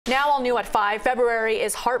Now all new at 5, February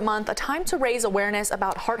is Heart Month, a time to raise awareness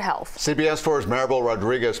about heart health. CBS 4's Maryabel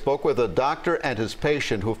Rodriguez spoke with a doctor and his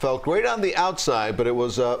patient who felt great on the outside, but it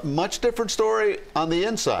was a much different story on the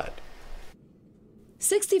inside.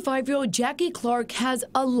 65-year-old Jackie Clark has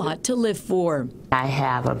a lot to live for. I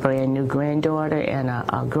have a brand new granddaughter and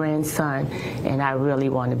a grandson, and I really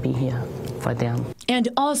want to be here for them. And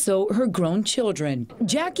also her grown children.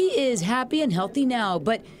 Jackie is happy and healthy now,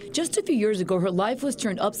 but just a few years ago, her life was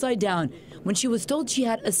turned upside down when she was told she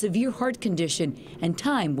had a severe heart condition and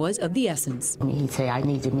time was of the essence. He'd say, I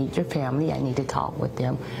need to meet your family, I need to talk with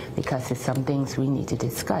them because there's some things we need to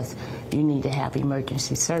discuss. You need to have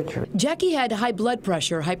emergency surgery. Jackie had high blood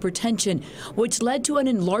pressure, hypertension, which led to an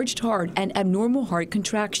enlarged heart and abnormal heart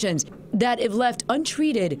contractions that, if left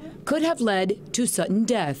untreated, could have led to sudden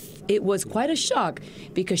death. It was quite a shock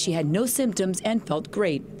because she had no symptoms and felt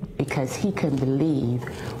great. Because he couldn't believe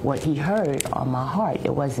what he heard on my heart.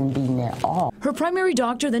 It wasn't beating at all. Her primary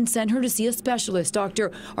doctor then sent her to see a specialist, Dr.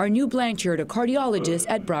 Arnu Blanchard, a cardiologist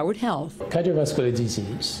at Broward Health. Cardiovascular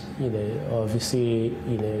disease, obviously,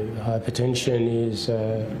 hypertension is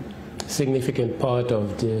a significant part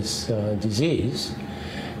of this disease.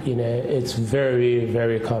 It's very,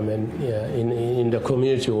 very common in the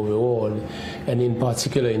community overall, and in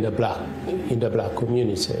particular in the black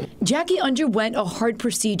community. Jackie underwent a heart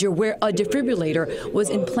procedure where a defibrillator was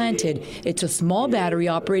implanted. It's a small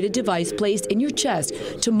battery-operated device placed in your chest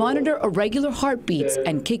to monitor irregular heartbeats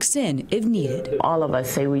and kicks in if needed. All of us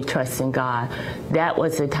say we trust in God. That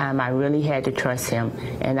was the time I really had to trust Him,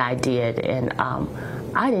 and I did. And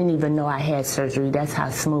I didn't even know I had surgery. That's how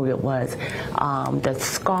smooth it was. The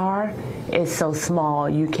scar is so small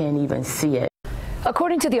you can't even see it.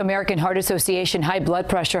 According to the American Heart Association, high blood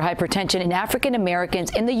pressure, hypertension in African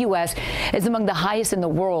Americans in the U.S. is among the highest in the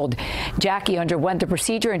world. Jackie underwent the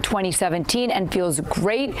procedure in 2017 and feels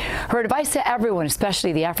great. Her advice to everyone,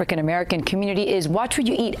 especially the African American community, is watch what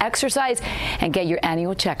you eat, exercise, and get your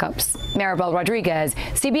annual checkups. Maryabel Rodriguez,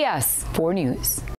 CBS 4 News.